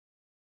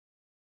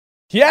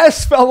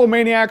Yes, fellow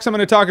maniacs, I'm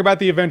going to talk about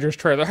the Avengers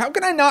trailer. How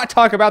can I not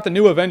talk about the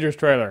new Avengers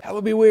trailer? That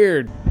would be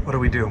weird. What do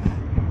we do?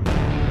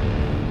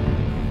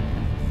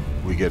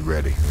 We get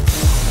ready.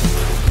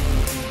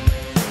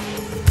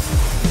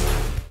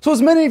 So as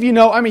many of you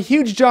know, I'm a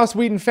huge Joss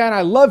Whedon fan.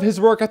 I love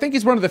his work. I think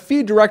he's one of the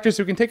few directors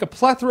who can take a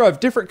plethora of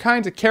different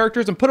kinds of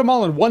characters and put them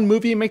all in one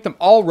movie and make them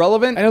all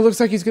relevant. And it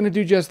looks like he's gonna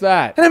do just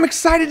that. And I'm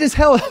excited as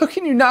hell. How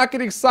can you not get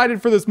excited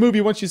for this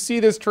movie once you see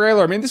this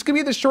trailer? I mean, this could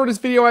be the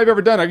shortest video I've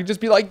ever done. I could just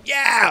be like,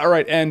 yeah, all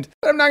right, end.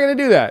 But I'm not gonna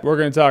do that. We're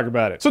gonna talk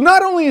about it. So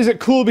not only is it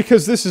cool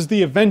because this is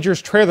the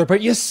Avengers trailer, but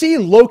you see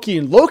Loki,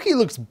 and Loki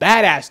looks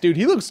badass, dude.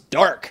 He looks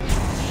dark.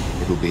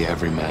 It will be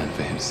every man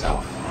for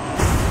himself.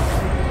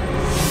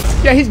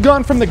 Yeah, he's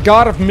gone from the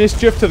god of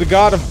mischief to the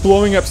god of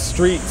blowing up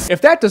streets.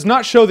 If that does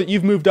not show that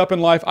you've moved up in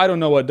life, I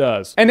don't know what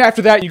does. And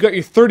after that, you got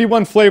your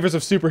 31 flavors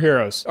of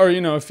superheroes. Or, you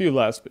know, a few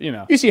less, but you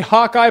know. You see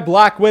Hawkeye,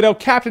 Black Widow,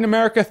 Captain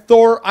America,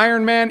 Thor,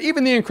 Iron Man,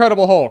 even the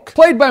Incredible Hulk.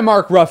 Played by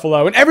Mark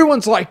Ruffalo. And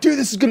everyone's like, dude,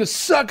 this is gonna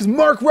suck, because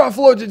Mark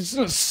Ruffalo is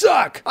gonna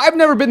suck. I've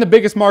never been the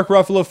biggest Mark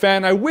Ruffalo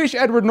fan. I wish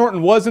Edward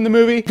Norton was in the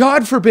movie.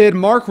 God forbid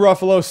Mark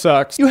Ruffalo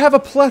sucks. You have a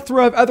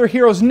plethora of other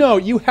heroes. No,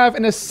 you have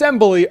an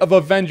assembly of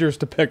Avengers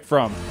to pick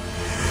from.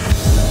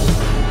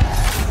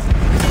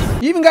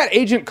 You even got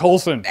Agent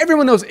Coulson.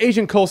 Everyone knows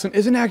Agent Coulson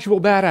is an actual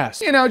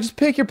badass. You know, just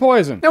pick your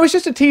poison. Now, it's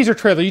just a teaser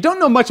trailer. You don't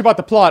know much about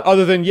the plot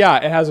other than, yeah,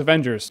 it has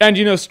Avengers. And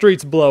you know,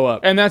 streets blow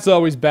up. And that's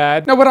always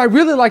bad. Now, what I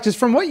really liked is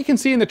from what you can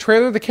see in the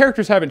trailer, the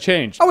characters haven't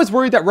changed. I was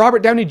worried that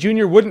Robert Downey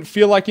Jr. wouldn't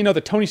feel like, you know,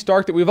 the Tony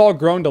Stark that we've all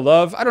grown to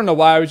love. I don't know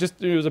why.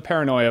 It was a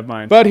paranoia of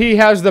mine. But he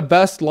has the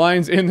best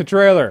lines in the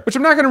trailer, which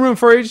I'm not going to ruin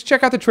for you. Just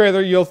check out the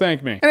trailer. You'll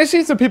thank me. And I've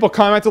seen some people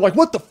comment, like,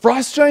 what, the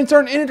Frost Giants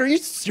aren't in it? Are you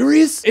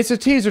serious? It's a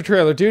teaser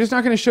trailer, dude. It's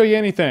not going to show you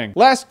anything.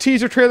 Last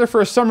teaser trailer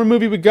for a summer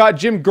movie we got,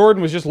 Jim Gordon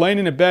was just laying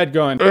in a bed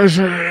going, this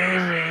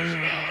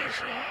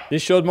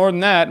showed more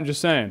than that, I'm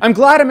just saying. I'm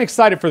glad I'm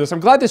excited for this. I'm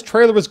glad this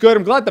trailer was good.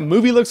 I'm glad the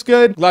movie looks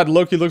good. I'm glad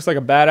Loki looks like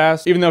a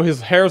badass, even though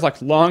his hair is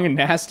like long and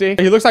nasty.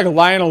 He looks like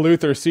Lionel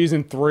Luthor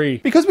season 3.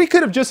 Because we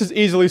could have just as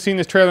easily seen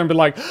this trailer and been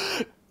like,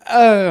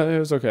 it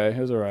was okay, it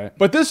was alright.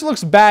 But this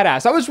looks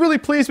badass. I was really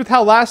pleased with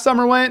how last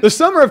summer went. The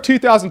summer of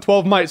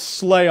 2012 might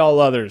slay all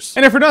others.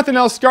 And if for nothing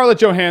else, Scarlett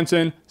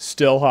Johansson,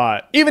 still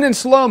hot. Even in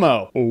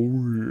slow-mo. Oh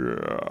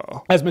yeah.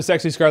 As my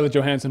sexy Scarlett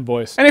Johansson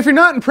voice. And if you're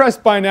not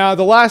impressed by now,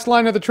 the last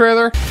line of the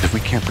trailer. If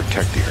we can't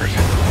protect the Earth,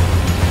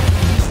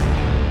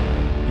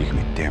 you can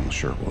be damn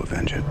sure we'll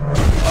avenge it.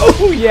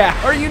 Oh yeah,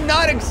 are you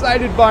not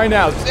excited by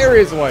now?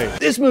 Seriously,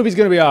 this movie's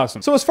gonna be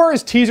awesome. So as far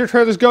as teaser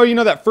trailers go, you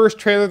know that first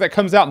trailer that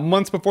comes out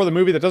months before the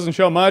movie that doesn't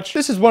show much?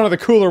 This is one of the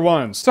cooler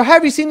ones. So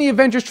have you seen the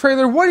Avengers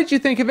trailer? What did you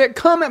think of it?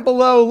 Comment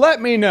below,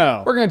 let me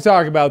know. We're gonna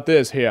talk about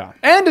this here.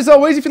 And as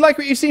always, if you like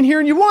what you've seen here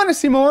and you wanna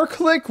see more,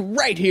 click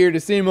right here to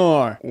see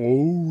more.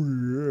 Oh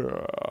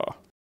yeah.